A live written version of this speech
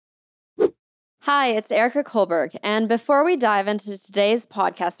Hi, it's Erica Kohlberg, and before we dive into today's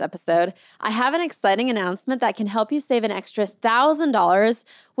podcast episode, I have an exciting announcement that can help you save an extra $1,000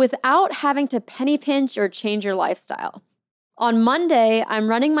 without having to penny pinch or change your lifestyle. On Monday, I'm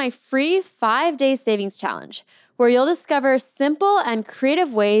running my free 5-day savings challenge, where you'll discover simple and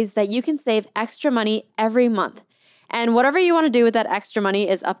creative ways that you can save extra money every month. And whatever you want to do with that extra money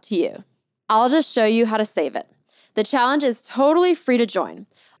is up to you. I'll just show you how to save it. The challenge is totally free to join.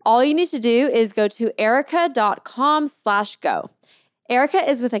 All you need to do is go to erica.com/go. Erica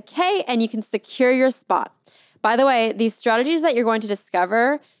is with a K, and you can secure your spot. By the way, these strategies that you're going to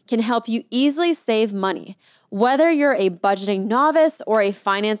discover can help you easily save money, whether you're a budgeting novice or a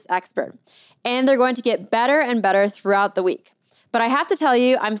finance expert. And they're going to get better and better throughout the week. But I have to tell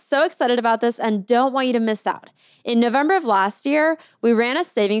you, I'm so excited about this and don't want you to miss out. In November of last year, we ran a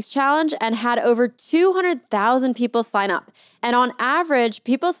savings challenge and had over 200,000 people sign up. And on average,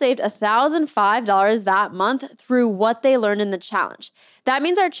 people saved $1,005 that month through what they learned in the challenge. That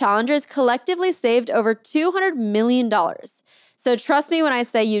means our challengers collectively saved over $200 million. So trust me when I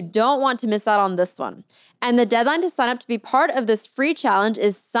say you don't want to miss out on this one. And the deadline to sign up to be part of this free challenge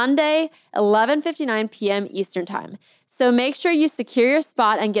is Sunday, 11:59 p.m. Eastern Time. So make sure you secure your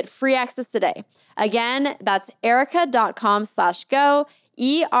spot and get free access today. Again, that's erica.com/go,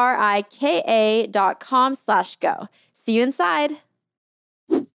 ERIKA.com/go. See you inside.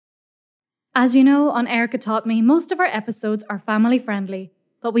 As you know, on Erica Taught Me, most of our episodes are family friendly,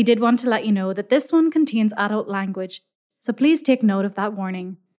 but we did want to let you know that this one contains adult language, so please take note of that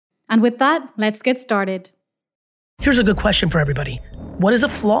warning. And with that, let's get started. Here's a good question for everybody. What is a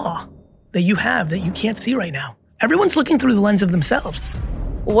flaw that you have that you can't see right now? Everyone's looking through the lens of themselves.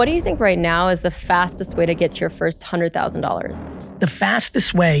 What do you think right now is the fastest way to get to your first $100,000? The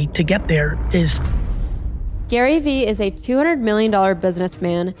fastest way to get there is... Gary Vee is a $200 million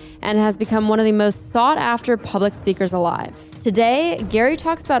businessman and has become one of the most sought-after public speakers alive. Today, Gary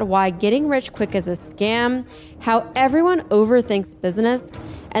talks about why getting rich quick is a scam, how everyone overthinks business,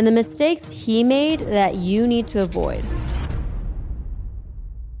 and the mistakes he made that you need to avoid.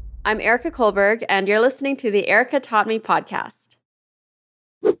 I'm Erica Kohlberg, and you're listening to the Erica Taught Me podcast.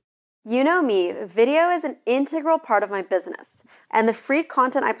 You know me, video is an integral part of my business, and the free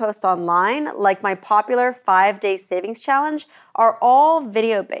content I post online, like my popular 5-day savings challenge, are all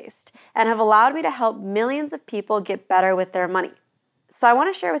video-based and have allowed me to help millions of people get better with their money. So I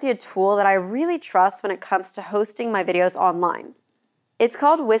want to share with you a tool that I really trust when it comes to hosting my videos online. It's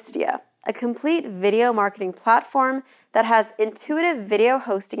called Wistia, a complete video marketing platform that has intuitive video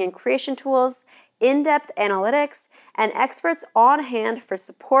hosting and creation tools, in-depth analytics, and experts on hand for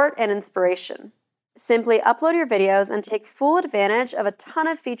support and inspiration. Simply upload your videos and take full advantage of a ton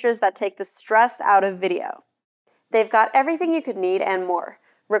of features that take the stress out of video. They've got everything you could need and more.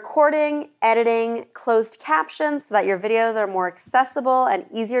 Recording, editing, closed captions so that your videos are more accessible and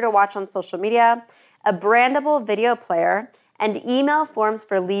easier to watch on social media, a brandable video player, and email forms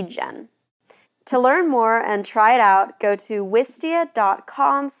for lead gen. To learn more and try it out, go to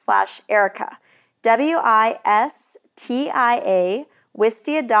wistia.com/Erica, WISTIA,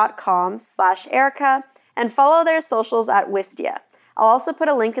 wistia.com/Erica, and follow their socials at Wistia. I'll also put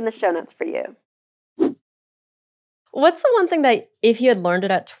a link in the show notes for you. What's the one thing that if you had learned it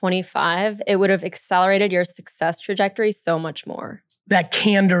at 25, it would have accelerated your success trajectory so much more? That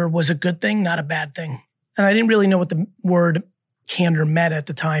candor was a good thing, not a bad thing. And I didn't really know what the word candor meant at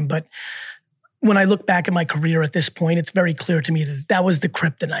the time, but when I look back at my career at this point, it's very clear to me that that was the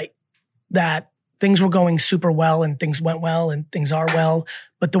kryptonite, that things were going super well and things went well and things are well.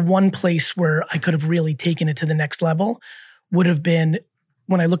 But the one place where I could have really taken it to the next level would have been,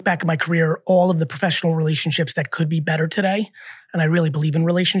 when I look back at my career, all of the professional relationships that could be better today, and I really believe in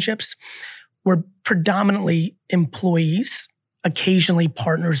relationships, were predominantly employees, occasionally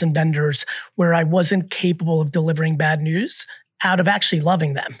partners and vendors, where I wasn't capable of delivering bad news out of actually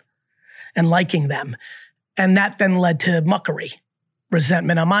loving them and liking them. And that then led to muckery,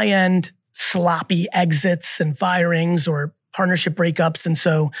 resentment on my end, sloppy exits and firings or partnership breakups. And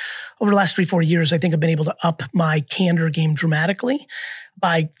so over the last 3-4 years, I think I've been able to up my candor game dramatically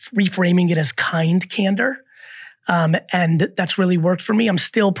by reframing it as kind candor. And that's really worked for me. I'm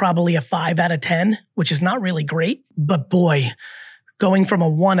still probably a 5 out of 10, which is not really great. But boy, going from a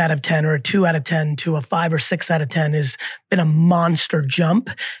 1 out of 10 or a 2 out of 10 to a 5 or 6 out of 10 has been a monster jump.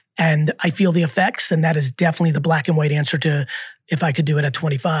 And I feel the effects. And that is definitely the black and white answer to if I could do it at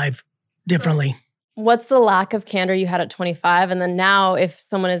 25 differently. What's the lack of candor you had at 25? And then now, if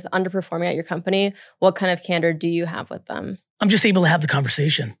someone is underperforming at your company, what kind of candor do you have with them? I'm just able to have the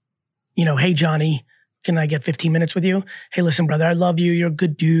conversation. You know, hey, Johnny, can I get 15 minutes with you? Hey, listen, brother, I love you. You're a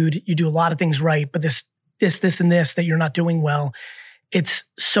good dude. You do a lot of things right, but this, and this that you're not doing well, it's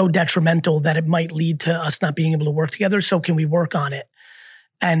so detrimental that it might lead to us not being able to work together. So can we work on it?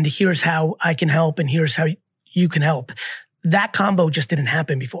 And here's how I can help, and here's how you can help. That combo just didn't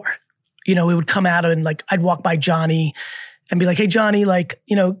happen before. It would come out and like, I'd walk by Johnny and be like, hey, Johnny, like,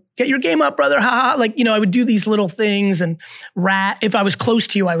 get your game up, brother. Ha ha. Like, I would do these little things and if I was close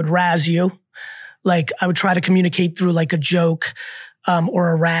to you, I would razz you. Like I would try to communicate through like a joke or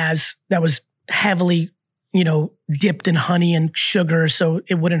a razz that was heavily, dipped in honey and sugar so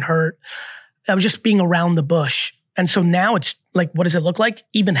it wouldn't hurt. I was just being around the bush. And so now it's like, what does it look like?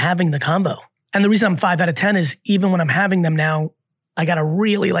 Even having the combo. And the reason I'm 5 out of 10 is even when I'm having them now, I got to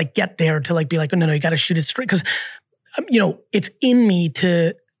really like get there to like be like, oh, no, you got to shoot it straight. Because, it's in me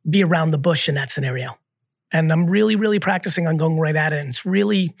to be around the bush in that scenario. And I'm really, really practicing on going right at it. And it's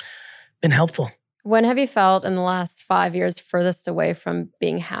really been helpful. When have you felt in the last 5 years furthest away from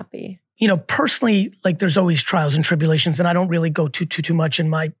being happy? Personally, like there's always trials and tribulations, and I don't really go too much in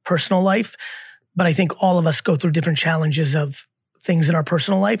my personal life. But I think all of us go through different challenges of things in our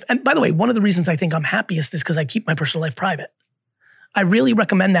personal life. And by the way, one of the reasons I think I'm happiest is because I keep my personal life private. I really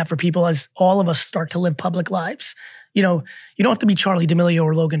recommend that for people as all of us start to live public lives. You don't have to be Charli D'Amelio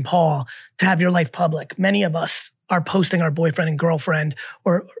or Logan Paul to have your life public. Many of us are posting our boyfriend and girlfriend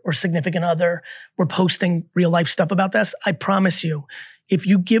or significant other. We're posting real life stuff about this. I promise you, if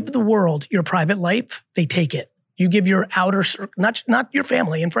you give the world your private life, they take it. You give your outer circle, not your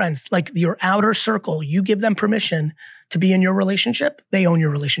family and friends, like your outer circle, you give them permission to be in your relationship, they own your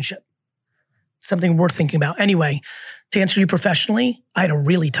relationship. Something worth thinking about. Anyway, to answer you professionally, I had a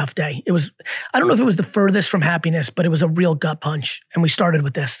really tough day. I don't know if it was the furthest from happiness, but it was a real gut punch. And we started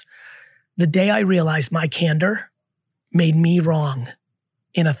with this. The day I realized my candor made me wrong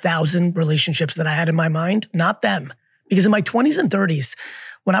in 1,000 relationships that I had in my mind, not them. Because in my 20s and 30s,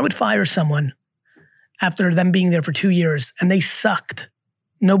 when I would fire someone after them being there for 2 years and they sucked,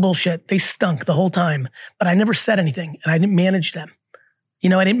 no bullshit, they stunk the whole time, but I never said anything and I didn't manage them.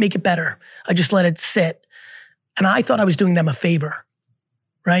 I didn't make it better. I just let it sit. And I thought I was doing them a favor,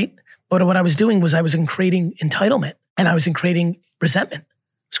 right? But what I was doing was I was creating entitlement and I was creating resentment.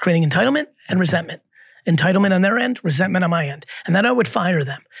 I was creating entitlement and resentment. Entitlement on their end, resentment on my end. And then I would fire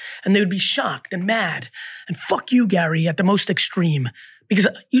them. And they would be shocked and mad. And fuck you, Gary, at the most extreme. Because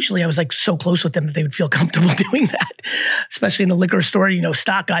usually I was like so close with them that they would feel comfortable doing that. Especially in the liquor store,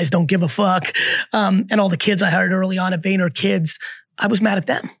 stock guys don't give a fuck. And all the kids I hired early on at Vayner Kids, I was mad at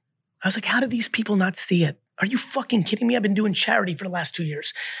them. I was like, how did these people not see it? Are you fucking kidding me? I've been doing charity for the last 2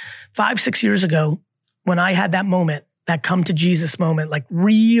 years. 5, 6 years ago, when I had that moment, that come to Jesus moment, like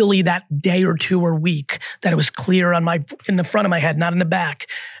really that day or two or week that it was clear in the front of my head, not in the back.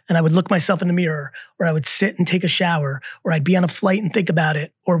 And I would look myself in the mirror, or I would sit and take a shower, or I'd be on a flight and think about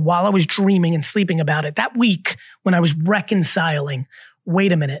it, or while I was dreaming and sleeping about it. That week when I was reconciling,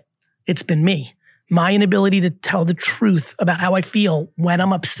 wait a minute, it's been me. My inability to tell the truth about how I feel when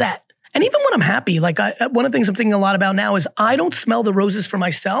I'm upset. And even when I'm happy, like one of the things I'm thinking a lot about now is I don't smell the roses for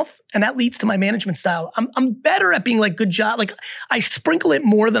myself. And that leads to my management style. I'm better at being like, good job. Like I sprinkle it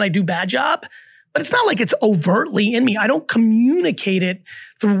more than I do bad job, but it's not like it's overtly in me. I don't communicate it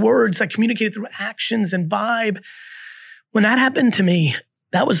through words. I communicate it through actions and vibe. When that happened to me,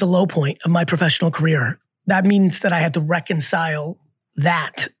 that was the low point of my professional career. That means that I had to reconcile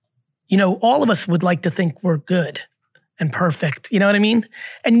that. All of us would like to think we're good and perfect. You know what I mean?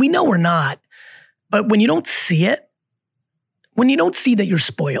 And we know we're not. But when you don't see it, when you don't see that you're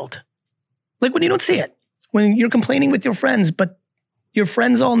spoiled, like when you don't see it, when you're complaining with your friends, but your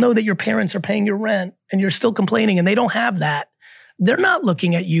friends all know that your parents are paying your rent and you're still complaining and they don't have that, they're not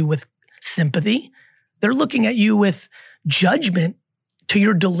looking at you with sympathy. They're looking at you with judgment to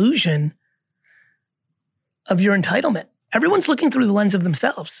your delusion of your entitlement. Everyone's looking through the lens of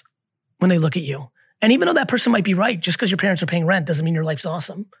themselves when they look at you. And even though that person might be right, just because your parents are paying rent doesn't mean your life's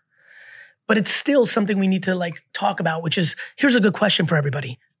awesome. But it's still something we need to talk about, which is, here's a good question for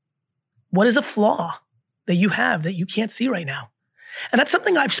everybody. What is a flaw that you have that you can't see right now? And that's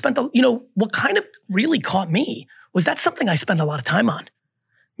something I've spent, what kind of really caught me was that's something I spend a lot of time on.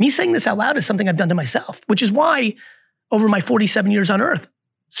 Me saying this out loud is something I've done to myself, which is why over my 47 years on earth,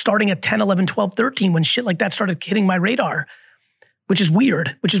 starting at 10, 11, 12, 13, when shit like that started hitting my radar, which is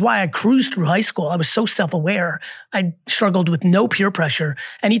weird, which is why I cruised through high school. I was so self-aware. I struggled with no peer pressure.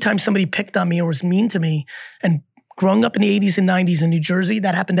 Anytime somebody picked on me or was mean to me, and growing up in the 80s and 90s in New Jersey,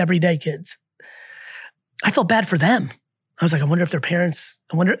 that happened every day, kids. I felt bad for them. I was like, I wonder if their parents,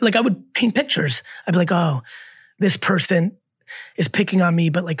 I would paint pictures. I'd be like, oh, this person is picking on me,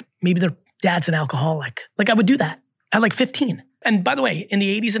 but maybe dad's an alcoholic. Like I would do that at like 15. And by the way, in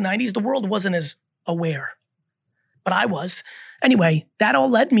the 80s and 90s, the world wasn't as aware, but I was. Anyway, that all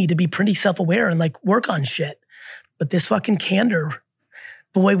led me to be pretty self-aware and like work on shit. But this fucking candor,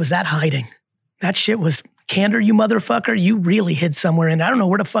 boy, was that hiding. That shit was candor, you motherfucker. You really hid somewhere. And I don't know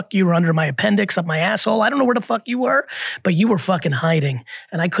where the fuck you were, under my appendix, up my asshole. I don't know where the fuck you were, but you were fucking hiding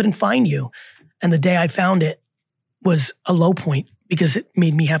and I couldn't find you. And the day I found it was a low point because it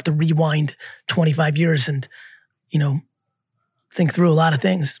made me have to rewind 25 years and, think through a lot of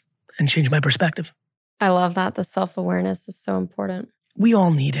things and change my perspective. I love that. The self-awareness is so important. We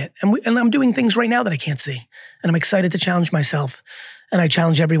all need it. And I'm doing things right now that I can't see. And I'm excited to challenge myself. And I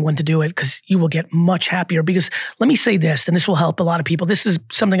challenge everyone to do it because you will get much happier. Because let me say this, and this will help a lot of people. This is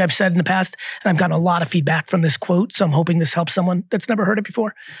something I've said in the past, and I've gotten a lot of feedback from this quote. So I'm hoping this helps someone that's never heard it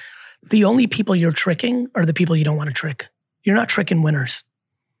before. The only people you're tricking are the people you don't want to trick. You're not tricking winners.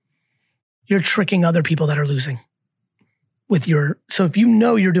 You're tricking other people that are losing. So if you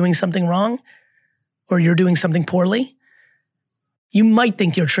know you're doing something wrong or you're doing something poorly, you might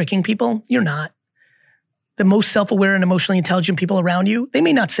think you're tricking people. You're not. The most self-aware and emotionally intelligent people around you, they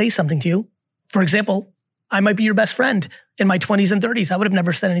may not say something to you. For example, I might be your best friend in my 20s and 30s. I would have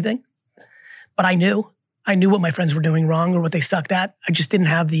never said anything, but I knew what my friends were doing wrong or what they sucked at. I just didn't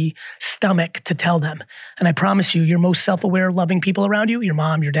have the stomach to tell them. And I promise you, your most self-aware, loving people around you, your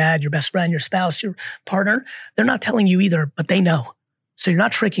mom, your dad, your best friend, your spouse, your partner, they're not telling you either, but they know. So you're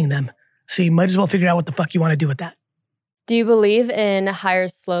not tricking them. So you might as well figure out what the fuck you want to do with that. Do you believe in hire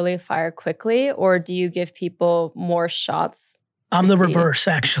slowly, fire quickly, or do you give people more shots? I'm the reverse,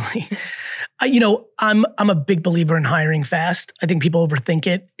 actually. I'm a big believer in hiring fast. I think people overthink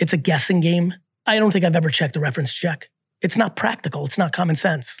it. It's a guessing game. I don't think I've ever checked a reference check. It's not practical. It's not common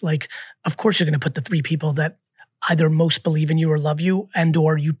sense. Like, of course you're going to put the 3 people that either most believe in you or love you, and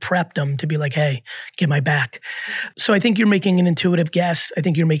or you prepped them to be like, hey, get my back. So I think you're making an intuitive guess. I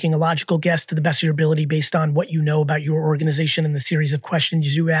think you're making a logical guess to the best of your ability based on what you know about your organization and the series of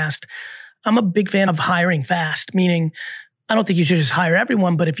questions you asked. I'm a big fan of hiring fast, meaning I don't think you should just hire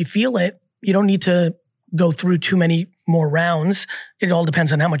everyone, but if you feel it, you don't need to go through too many more rounds. It all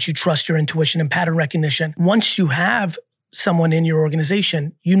depends on how much you trust your intuition and pattern recognition. Once you have someone in your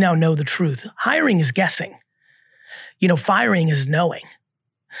organization, you now know the truth. Hiring is guessing. Firing is knowing.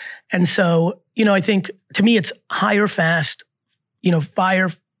 And so, I think to me, it's hire fast, fire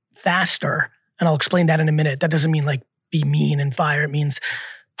faster. And I'll explain that in a minute. That doesn't mean like be mean and fire. It means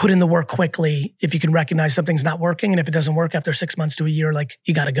put in the work quickly if you can recognize something's not working. And if it doesn't work after 6 months to a year, like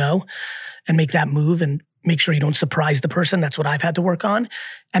you got to go and make that move and make sure you don't surprise the person. That's what I've had to work on.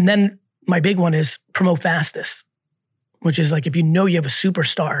 And then my big one is promote fastest, which is like, if you know you have a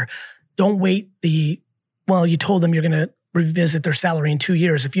superstar, don't wait you told them you're going to revisit their salary in 2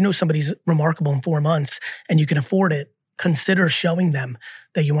 years. If you know somebody's remarkable in 4 months and you can afford it, consider showing them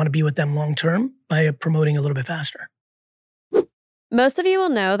that you want to be with them long-term by promoting a little bit faster. Most of you will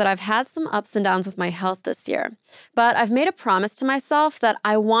know that I've had some ups and downs with my health this year, but I've made a promise to myself that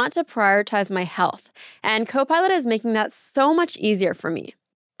I want to prioritize my health, and Copilot is making that so much easier for me.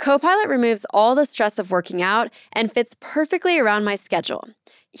 Copilot removes all the stress of working out and fits perfectly around my schedule.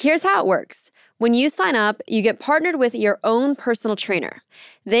 Here's how it works. When you sign up, you get partnered with your own personal trainer.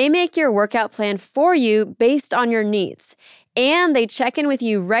 They make your workout plan for you based on your needs, and they check in with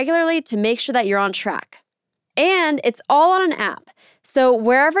you regularly to make sure that you're on track. And it's all on an app. So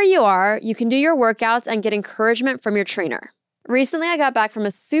wherever you are, you can do your workouts and get encouragement from your trainer. Recently, I got back from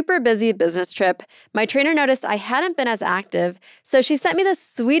a super busy business trip. My trainer noticed I hadn't been as active, so she sent me the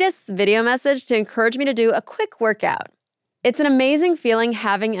sweetest video message to encourage me to do a quick workout. It's an amazing feeling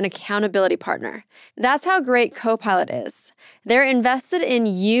having an accountability partner. That's how great Copilot is. They're invested in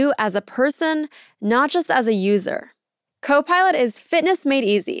you as a person, not just as a user. Copilot is fitness made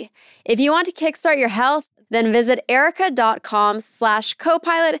easy. If you want to kickstart your health, then visit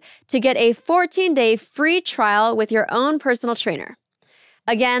erica.com/copilot to get a 14-day free trial with your own personal trainer.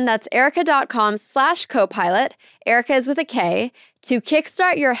 Again, that's erica.com/copilot, Erica is with a K, to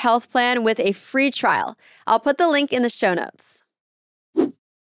kickstart your health plan with a free trial. I'll put the link in the show notes.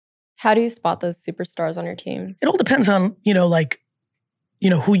 How do you spot those superstars on your team? It all depends on,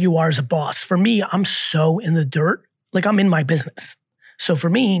 who you are as a boss. For me, I'm so in the dirt. Like I'm in my business. So for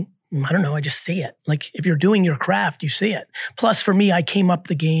me, I don't know, I just see it. Like if you're doing your craft, you see it. Plus for me, I came up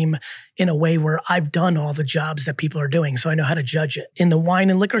the game in a way where I've done all the jobs that people are doing. So I know how to judge it. In the wine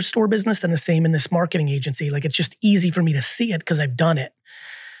and liquor store business and the same in this marketing agency, like it's just easy for me to see it because I've done it.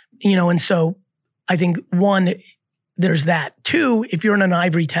 And so I think 1, there's that. 2, if you're in an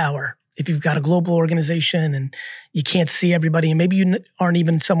ivory tower, if you've got a global organization and you can't see everybody, and maybe you aren't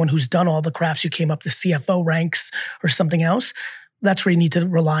even someone who's done all the crafts, you came up the CFO ranks or something else, that's where you need to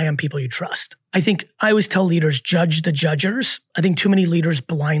rely on people you trust. I think I always tell leaders, judge the judgers. I think too many leaders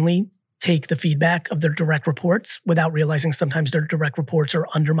blindly take the feedback of their direct reports without realizing sometimes their direct reports are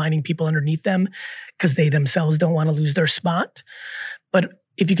undermining people underneath them because they themselves don't want to lose their spot. But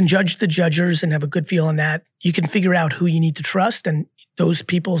if you can judge the judgers and have a good feel on that, you can figure out who you need to trust, and those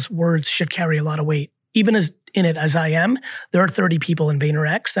people's words should carry a lot of weight. Even as in it as I am, there are 30 people in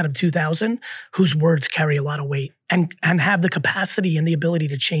VaynerX out of 2,000 whose words carry a lot of weight and have the capacity and the ability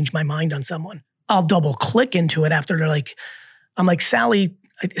to change my mind on someone. I'll double click into it after I'm like, Sally,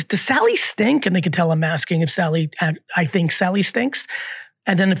 does Sally stink? And they can tell I'm asking if I think Sally stinks.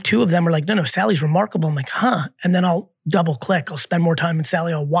 And then if two of them are like, no, Sally's remarkable. I'm like, huh. And then I'll double click. I'll spend more time with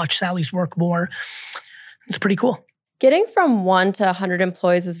Sally. I'll watch Sally's work more. It's pretty cool. Getting from 1 to 100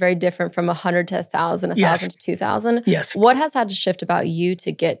 employees is very different from 100 to 1,000, 1,000 to 2,000. Yes. What has had to shift about you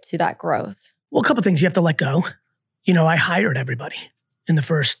to get to that growth? Well, a couple of things you have to let go. I hired everybody in the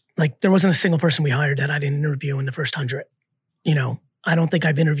first, there wasn't a single person we hired that I didn't interview in the first 100. I don't think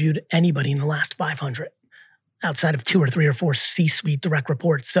I've interviewed anybody in the last 500 outside of 2 or 3 or 4 C-suite direct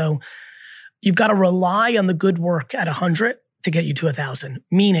reports. So you've got to rely on the good work at 100 to get you to 1,000.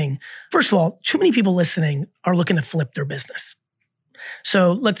 Meaning, first of all, too many people listening are looking to flip their business.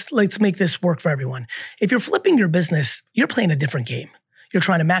 So let's make this work for everyone. If you're flipping your business, you're playing a different game. You're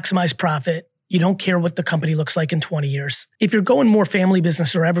trying to maximize profit. You don't care what the company looks like in 20 years. If you're going more family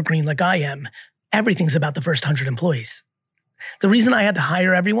business or evergreen like I am, everything's about the first 100 employees. The reason I had to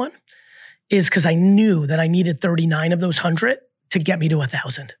hire everyone is because I knew that I needed 39 of those 100 to get me to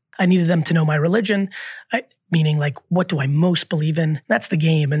 1,000. I needed them to know my religion, meaning what do I most believe in? That's the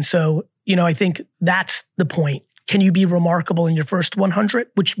game. And so, I think that's the point. Can you be remarkable in your first 100?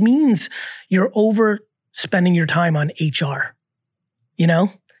 Which means you're overspending your time on HR.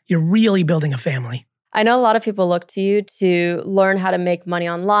 You're really building a family. I know a lot of people look to you to learn how to make money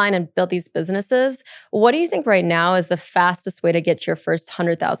online and build these businesses. What do you think right now is the fastest way to get to your first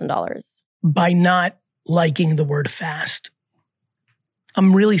 $100,000? By not liking the word fast.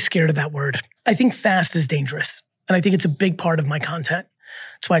 I'm really scared of that word. I think fast is dangerous. And I think it's a big part of my content.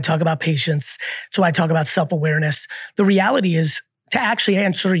 That's why I talk about patience. That's why I talk about self-awareness. The reality is, to actually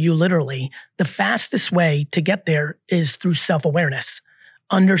answer you literally, the fastest way to get there is through self-awareness.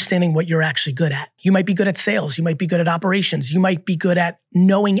 Understanding what you're actually good at. You might be good at sales. You might be good at operations. You might be good at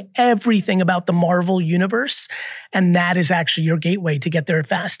knowing everything about the Marvel universe. And that is actually your gateway to get there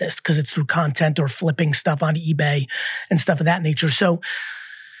fastest because it's through content or flipping stuff on eBay and stuff of that nature. So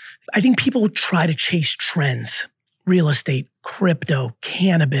I think people try to chase trends, real estate, crypto,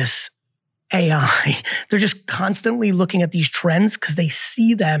 cannabis, AI. They're just constantly looking at these trends because they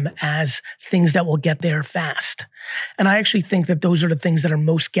see them as things that will get there fast. And I actually think that those are the things that are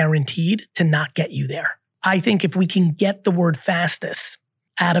most guaranteed to not get you there. I think if we can get the word fastest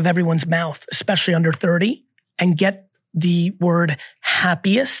out of everyone's mouth, especially under 30, and get the word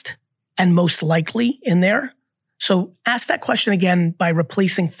happiest and most likely in there. So ask that question again by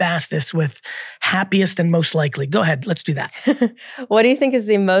replacing fastest with happiest and most likely. Go ahead, let's do that. What do you think is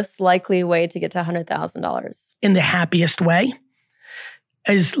the most likely way to get to $100,000? In the happiest way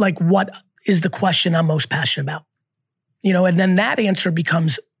is what is the question I'm most passionate about? And then that answer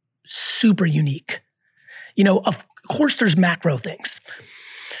becomes super unique. Of course there's macro things.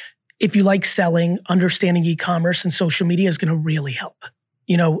 If you like selling, understanding e-commerce and social media is going to really help.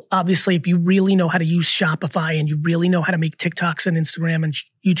 Obviously, if you really know how to use Shopify and you really know how to make TikToks and Instagram and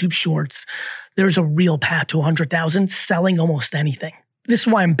YouTube Shorts, there's a real path to 100,000 selling almost anything. This is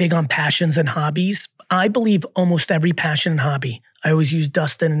why I'm big on passions and hobbies. I believe almost every passion and hobby. I always use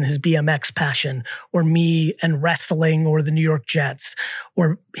Dustin and his BMX passion, or me and wrestling, or the New York Jets,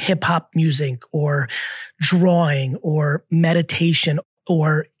 or hip hop music, or drawing, or meditation,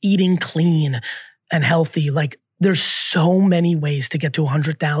 or eating clean and healthy. There's so many ways to get to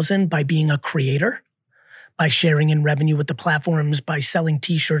 100,000 by being a creator, by sharing in revenue with the platforms, by selling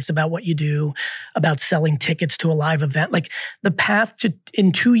t-shirts about what you do, about selling tickets to a live event. The path to,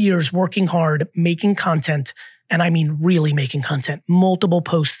 in 2 years, working hard, making content, and I mean really making content, multiple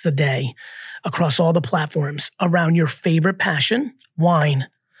posts a day across all the platforms around your favorite passion, wine.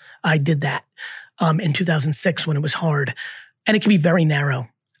 I did that in 2006 when it was hard. And it can be very narrow.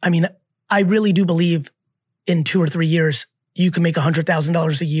 I mean, I really do believe in 2 or 3 years, you can make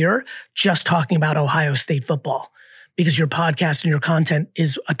 $100,000 a year just talking about Ohio State football because your podcast and your content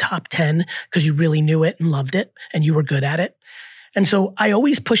is a top 10 because you really knew it and loved it and you were good at it. And so I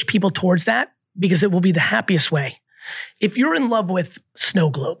always push people towards that because it will be the happiest way. If you're in love with snow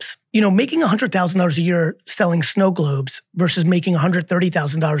globes, making $100,000 a year selling snow globes versus making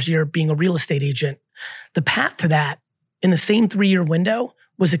 $130,000 a year being a real estate agent, the path to that in the same 3-year window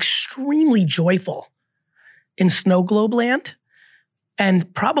was extremely joyful in snow globe land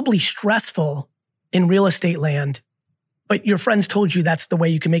and probably stressful in real estate land. But your friends told you that's the way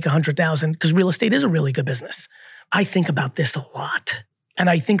you can make $100,000 because real estate is a really good business. I think about this a lot. And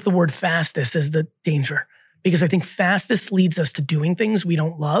I think the word fastest is the danger, because I think fastest leads us to doing things we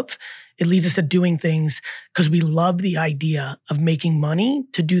don't love. It leads us to doing things because we love the idea of making money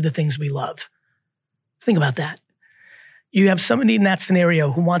to do the things we love. Think about that. You have somebody in that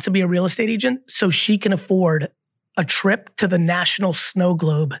scenario who wants to be a real estate agent so she can afford a trip to the National Snow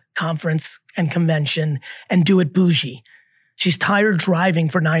Globe Conference and Convention and do it bougie. She's tired driving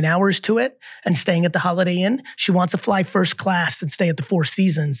for 9 hours to it and staying at the Holiday Inn. She wants to fly first class and stay at the Four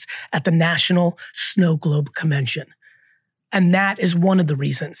Seasons at the National Snow Globe Convention. And that is one of the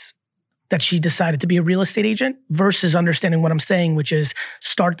reasons that she decided to be a real estate agent versus understanding what I'm saying, which is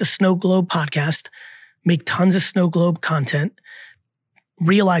start the Snow Globe podcast, make tons of snow globe content,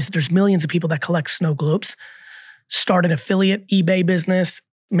 realize that there's millions of people that collect snow globes, start an affiliate eBay business,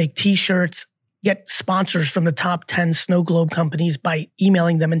 make t-shirts, get sponsors from the top 10 snow globe companies by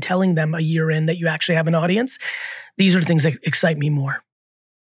emailing them and telling them a year in that you actually have an audience. These are things that excite me more.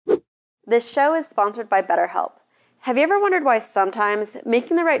 This show is sponsored by BetterHelp. Have you ever wondered why sometimes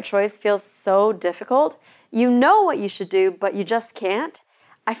making the right choice feels so difficult? You know what you should do, but you just can't?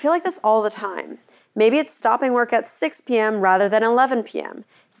 I feel like this all the time. Maybe it's stopping work at 6 p.m. rather than 11 p.m.,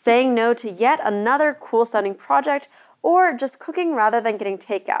 saying no to yet another cool-sounding project, or just cooking rather than getting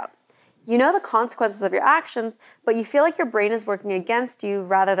takeout. You know the consequences of your actions, but you feel like your brain is working against you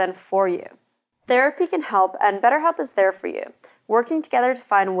rather than for you. Therapy can help, and BetterHelp is there for you, working together to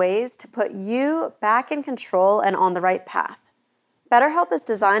find ways to put you back in control and on the right path. BetterHelp is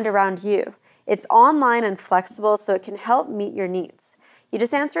designed around you. It's online and flexible, so it can help meet your needs. You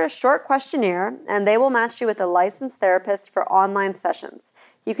just answer a short questionnaire, and they will match you with a licensed therapist for online sessions.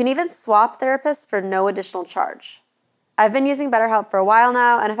 You can even swap therapists for no additional charge. I've been using BetterHelp for a while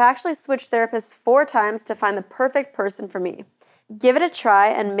now, and I've actually switched therapists 4 times to find the perfect person for me. Give it a try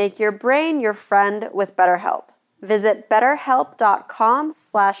and make your brain your friend with BetterHelp. Visit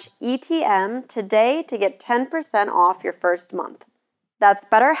betterhelp.com/ETM today to get 10% off your first month. That's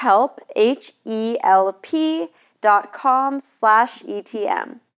BetterHelp,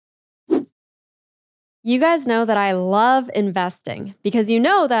 HELP.com/ETM. You guys know that I love investing because you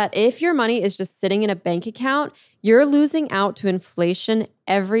know that if your money is just sitting in a bank account, you're losing out to inflation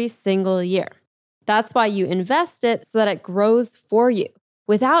every single year. That's why you invest it so that it grows for you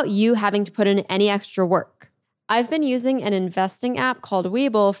without you having to put in any extra work. I've been using an investing app called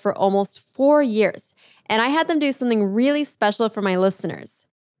Webull for almost 4 years, and I had them do something really special for my listeners.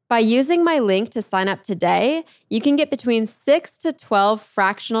 By using my link to sign up today, you can get between 6 to 12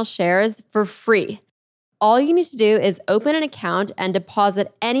 fractional shares for free. All you need to do is open an account and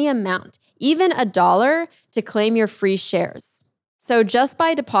deposit any amount, even $1, to claim your free shares. So just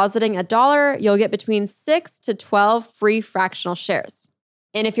by depositing $1, you'll get between 6 to 12 free fractional shares.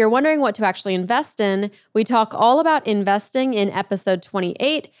 And if you're wondering what to actually invest in, we talk all about investing in episode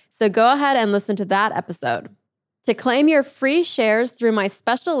 28, so go ahead and listen to that episode. To claim your free shares through my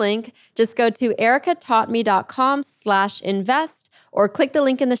special link, just go to ericataughtme.com/invest or click the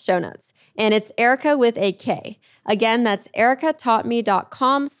link in the show notes. And it's Erica with a K. Again, that's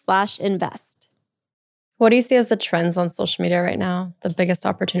ericataughtme.com/invest. What do you see as the trends on social media right now? The biggest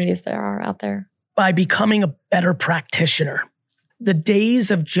opportunities there are out there? By becoming a better practitioner. The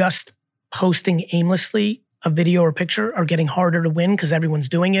days of just posting aimlessly a video or picture are getting harder to win because everyone's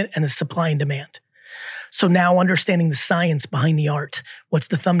doing it and it's supply and demand. So now understanding the science behind the art. What's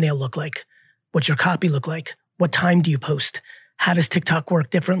the thumbnail look like? What's your copy look like? What time do you post? How does TikTok work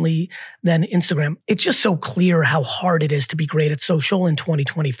differently than Instagram? It's just so clear how hard it is to be great at social in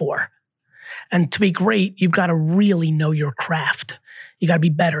 2024. And to be great, you've got to really know your craft. You got to be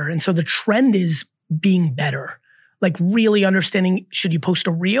better. And so the trend is being better, like really understanding, should you post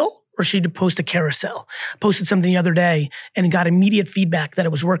a reel or should you post a carousel? Posted something the other day and got immediate feedback that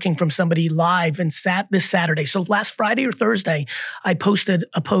it was working from somebody live and this Saturday. So last Friday or Thursday, I posted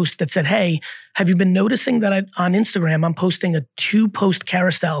a post that said, hey, have you been noticing that on Instagram, I'm posting a 2-post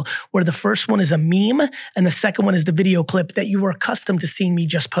carousel where the first one is a meme and the second one is the video clip that you were accustomed to seeing me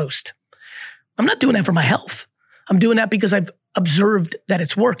just post. I'm not doing that for my health. I'm doing that because I've observed that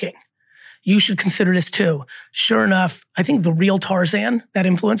it's working. You should consider this too. Sure enough, I think the real Tarzan, that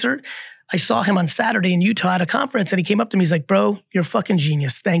influencer, I saw him on Saturday in Utah at a conference and he came up to me. He's like, bro, you're a fucking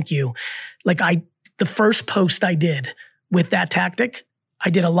genius. Thank you. Like I the first post I did with that tactic,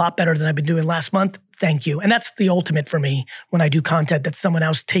 I did a lot better than I've been doing last month. Thank you. And that's the ultimate for me when I do content that someone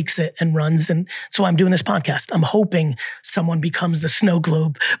else takes it and runs. And so I'm doing this podcast. I'm hoping someone becomes the Snow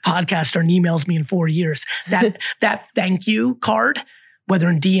Globe podcaster and emails me in 4 years. That thank you card, whether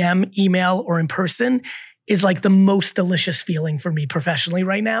in DM, email, or in person, is like the most delicious feeling for me professionally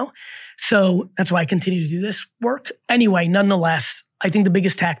right now. So that's why I continue to do this work. Anyway, nonetheless, I think the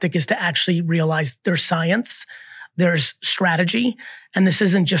biggest tactic is to actually realize there's science, there's strategy, and this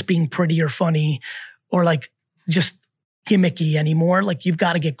isn't just being pretty or funny or like just gimmicky anymore. Like you've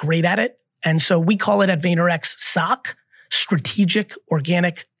got to get great at it. And so we call it at VaynerX SOC, strategic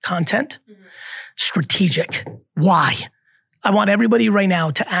organic content. Mm-hmm. Strategic. Why? I want everybody right now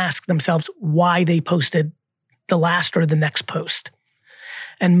to ask themselves why they posted the last or the next post.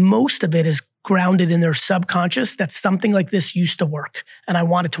 And most of it is grounded in their subconscious that something like this used to work and I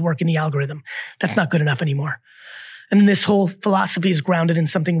want it to work in the algorithm. That's not good enough anymore. And this whole philosophy is grounded in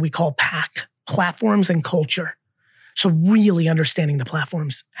something we call PAC, platforms and culture. So really understanding the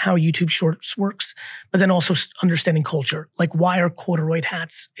platforms, how YouTube Shorts works, but then also understanding culture. Like why are corduroy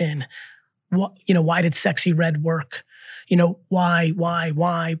hats in? Why did sexy red work? Why? Well,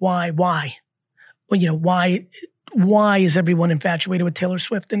 why is everyone infatuated with Taylor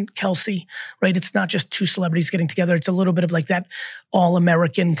Swift and Kelsey, right? It's not just two celebrities getting together. It's a little bit of like that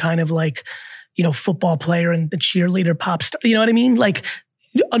all-American kind of like, football player and the cheerleader pop star. You know what I mean? Like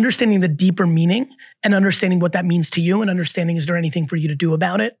understanding the deeper meaning and understanding what that means to you and understanding is there anything for you to do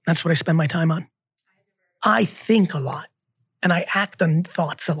about it? That's what I spend my time on. I think a lot and I act on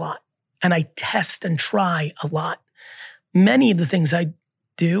thoughts a lot and I test and try a lot. Many of the things I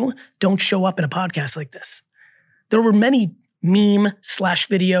do don't show up in a podcast like this. There were many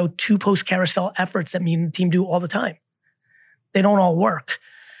meme/video 2-post carousel efforts that me and the team do all the time. They don't all work.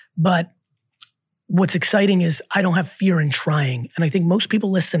 But what's exciting is I don't have fear in trying. And I think most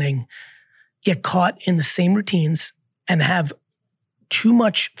people listening get caught in the same routines and have too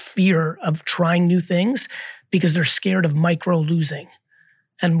much fear of trying new things because they're scared of micro losing.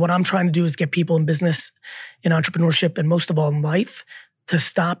 And what I'm trying to do is get people in business, in entrepreneurship, and most of all in life to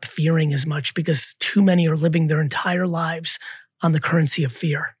stop fearing as much because too many are living their entire lives on the currency of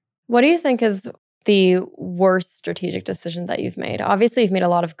fear. What do you think is the worst strategic decision that you've made? Obviously, you've made a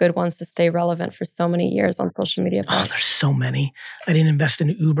lot of good ones to stay relevant for so many years on social media. Oh, there's so many. I didn't invest in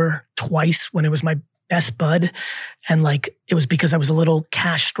Uber twice when it was my best bud. And it was because I was a little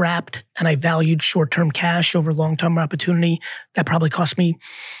cash strapped and I valued short-term cash over long-term opportunity. That probably cost me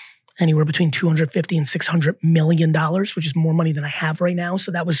anywhere between $250 and $600 million, which is more money than I have right now.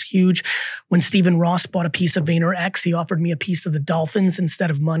 So that was huge. When Stephen Ross bought a piece of VaynerX, he offered me a piece of the Dolphins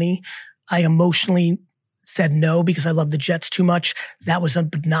instead of money. I emotionally said no because I love the Jets too much. That was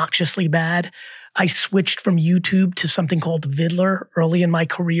obnoxiously bad. I switched from YouTube to something called Vidler early in my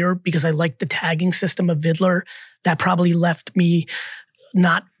career because I liked the tagging system of Vidler. That probably left me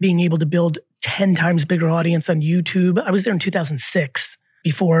not being able to build 10 times bigger audience on YouTube. I was there in 2006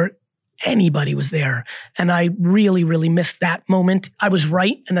 before anybody was there. And I really, really missed that moment. I was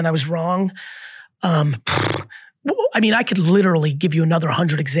right and then I was wrong. I could literally give you another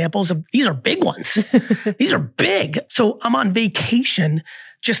 100 examples of these are big ones. These are big. So I'm on vacation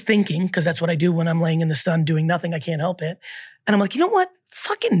just thinking, because that's what I do when I'm laying in the sun doing nothing. I can't help it. And I'm like, you know what?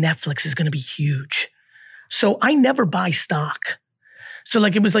 Fucking Netflix is going to be huge. So I never buy stock. So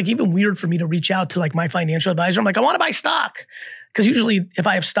it was even weird for me to reach out to my financial advisor. I'm like, I want to buy stock. Because usually if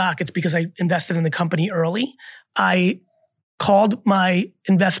I have stock, it's because I invested in the company early. I called my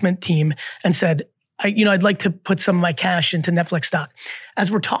investment team and said, I'd like to put some of my cash into Netflix stock.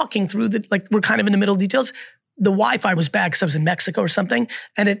 As we're talking through we're kind of in the middle details, the Wi-Fi was bad because I was in Mexico or something,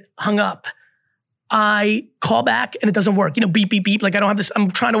 and it hung up. I call back and it doesn't work. Beep, beep, beep. I don't have this.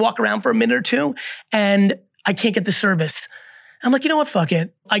 I'm trying to walk around for a minute or two and I can't get the service. I'm like, you know what? Fuck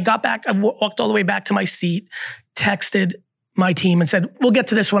it. I got back. I walked all the way back to my seat, texted my team and said, we'll get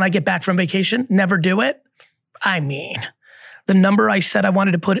to this when I get back from vacation. Never do it. The number I said I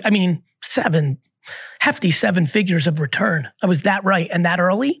wanted to put, hefty 7 figures of return. I was that right and that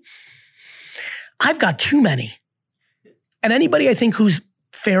early. I've got too many. And anybody I think who's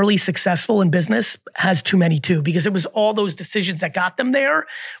fairly successful in business has too many too, because it was all those decisions that got them there,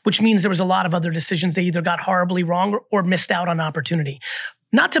 which means there was a lot of other decisions they either got horribly wrong or missed out on opportunity.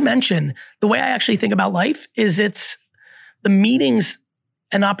 Not to mention, the way I actually think about life is it's the meetings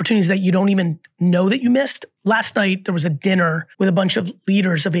and opportunities that you don't even know that you missed. Last night, there was a dinner with a bunch of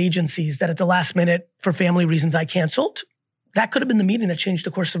leaders of agencies that at the last minute, for family reasons, I canceled. That could have been the meeting that changed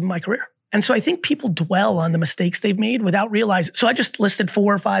the course of my career. And so I think people dwell on the mistakes they've made without realizing. So I just listed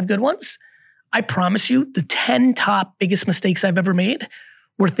 4 or 5 good ones. I promise you, the 10 top biggest mistakes I've ever made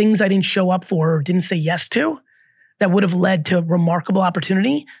were things I didn't show up for or didn't say yes to that would have led to remarkable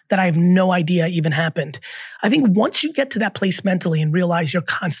opportunity that I have no idea even happened. I think once you get to that place mentally and realize you're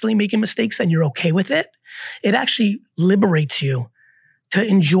constantly making mistakes and you're okay with it, it actually liberates you to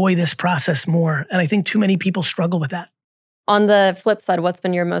enjoy this process more. And I think too many people struggle with that. On the flip side, what's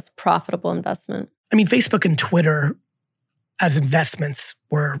been your most profitable investment? I mean, Facebook and Twitter as investments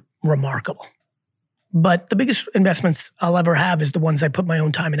were remarkable. But the biggest investments I'll ever have is the ones I put my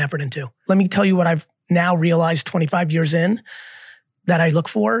own time and effort into. Let me tell you what I've now realized 25 years in that I look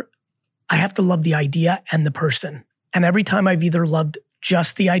for. I have to love the idea and the person. And every time I've either loved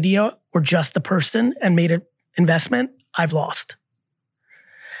just the idea or just the person and made an investment, I've lost.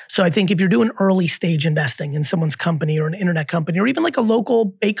 So I think if you're doing early stage investing in someone's company or an internet company or even like a local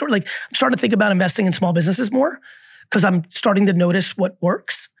baker, like I'm starting to think about investing in small businesses more because I'm starting to notice what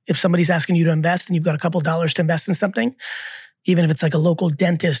works. If somebody's asking you to invest and you've got a couple of dollars to invest in something, even if it's like a local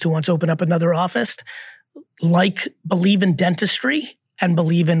dentist who wants to open up another office, believe in dentistry and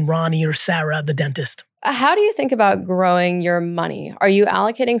believe in Ronnie or Sarah, the dentist. How do you think about growing your money? Are you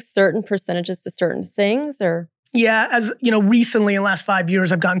allocating certain percentages to certain things or? Yeah, as you know, recently in the last 5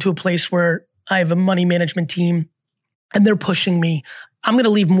 years, I've gotten to a place where I have a money management team and they're pushing me. I'm going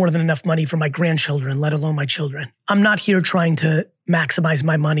to leave more than enough money for my grandchildren, let alone my children. I'm not here trying to maximize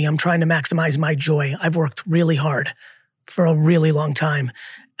my money. I'm trying to maximize my joy. I've worked really hard for a really long time.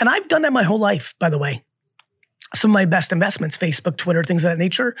 And I've done that my whole life, by the way. Some of my best investments, Facebook, Twitter, things of that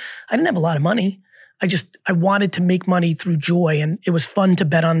nature, I didn't have a lot of money. I wanted to make money through joy. And it was fun to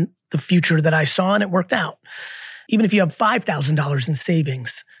bet on the future that I saw and it worked out. Even if you have $5,000 in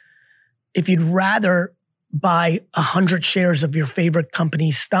savings, if you'd rather buy 100 shares of your favorite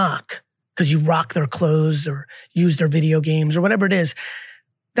company's stock because you rock their clothes or use their video games or whatever it is,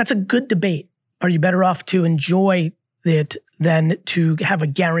 that's a good debate. Are you better off to enjoy it than to have a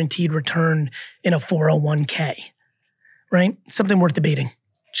guaranteed return in a 401k, right? Something worth debating.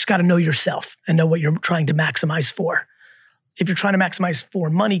 Just got to know yourself and know what you're trying to maximize for. If you're trying to maximize for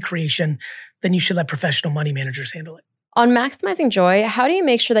money creation, then you should let professional money managers handle it. On maximizing joy, how do you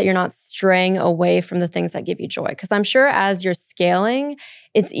make sure that you're not straying away from the things that give you joy? Because I'm sure as you're scaling,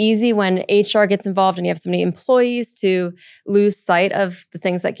 it's easy when HR gets involved and you have so many employees to lose sight of the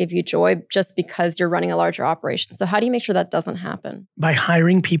things that give you joy just because you're running a larger operation. So how do you make sure that doesn't happen? By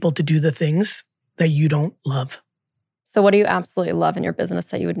hiring people to do the things that you don't love. So what do you absolutely love in your business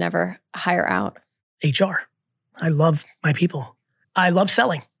that you would never hire out? HR. I love my people. I love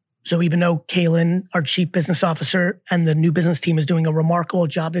selling. So even though Kaylin, our chief business officer, and the new business team is doing a remarkable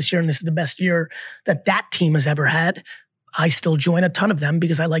job this year, and this is the best year that team has ever had, I still join a ton of them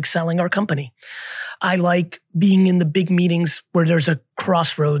because I like selling our company. I like being in the big meetings where there's a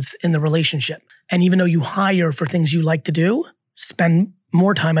crossroads in the relationship. And even though you hire for things you like to do, spend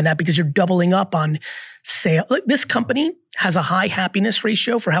more time on that because you're doubling up on sale. Like this company has a high happiness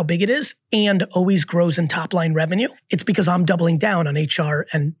ratio for how big it is and always grows in top line revenue. It's because I'm doubling down on HR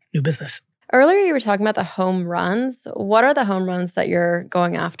and new business. Earlier, you were talking about the home runs. What are the home runs that you're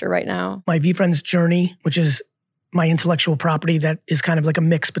going after right now? My VeeFriends Journey, which is my intellectual property that is kind of like a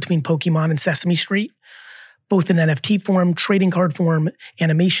mix between Pokemon and Sesame Street, both in NFT form, trading card form,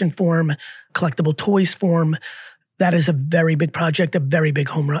 animation form, collectible toys form. That is a very big project, a very big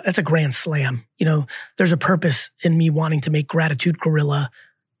home run. That's a grand slam. You know, there's a purpose in me wanting to make Gratitude Gorilla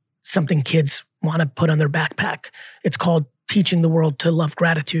something kids want to put on their backpack. It's called teaching the world to love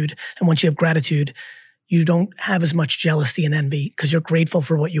gratitude. And once you have gratitude, you don't have as much jealousy and envy because you're grateful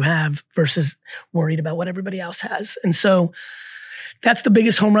for what you have versus worried about what everybody else has. And so that's the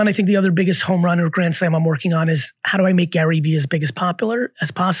biggest home run. I think the other biggest home run or grand slam I'm working on is how do I make Gary Vee as big as popular as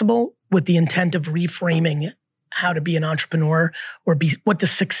possible with the intent of reframing how to be an entrepreneur or be what the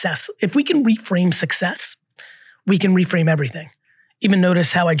success. If we can reframe success, we can reframe everything. Even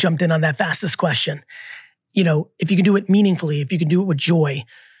notice how I jumped in on that fastest question. You know, if you can do it meaningfully, if you can do it with joy,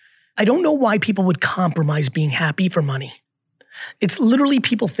 I don't know why people would compromise being happy for money. It's literally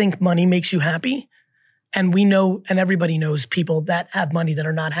people think money makes you happy. And we know, and everybody knows people that have money that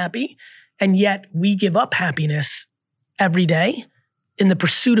are not happy. And yet we give up happiness every day in the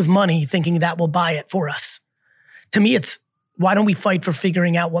pursuit of money, thinking that will buy it for us. To me, it's why don't we fight for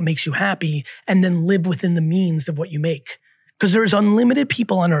figuring out what makes you happy and then live within the means of what you make? Because there's unlimited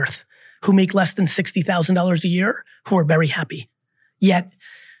people on earth who make less than $60,000 a year who are very happy. Yet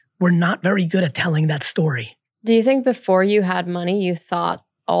we're not very good at telling that story. Do you think before you had money, you thought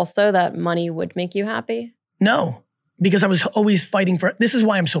also that money would make you happy? No, because I was always fighting for, this is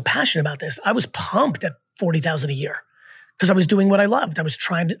why I'm so passionate about this. I was pumped at $40,000 a year because I was doing what I loved. I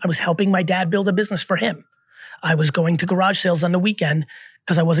was helping my dad build a business for him. I was going to garage sales on the weekend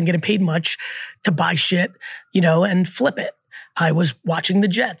because I wasn't getting paid much to buy shit, and flip it. I was watching the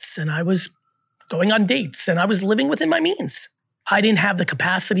Jets and I was going on dates and I was living within my means. I didn't have the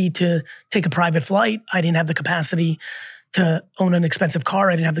capacity to take a private flight. I didn't have the capacity to own an expensive car.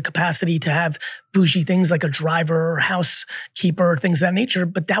 I didn't have the capacity to have bougie things like a driver or housekeeper, things of that nature.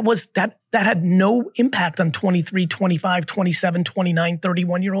 But that had no impact on 23, 25, 27, 29,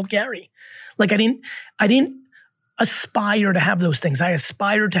 31-year-old Gary. Like I didn't aspire to have those things. I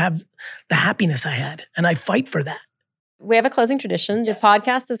aspired to have the happiness I had, and I fight for that. We have a closing tradition. Yes. The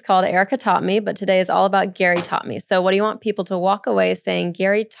podcast is called Erica Taught Me, but today is all about Gary Taught Me. So what do you want people to walk away saying,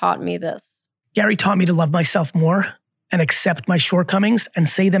 Gary taught me this? Gary taught me to love myself more and accept my shortcomings and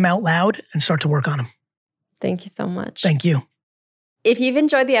say them out loud and start to work on them. Thank you so much. Thank you. If you've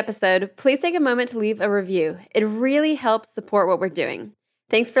enjoyed the episode, please take a moment to leave a review. It really helps support what we're doing.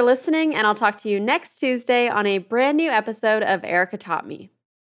 Thanks for listening, and I'll talk to you next Tuesday on a brand new episode of Erica Taught Me.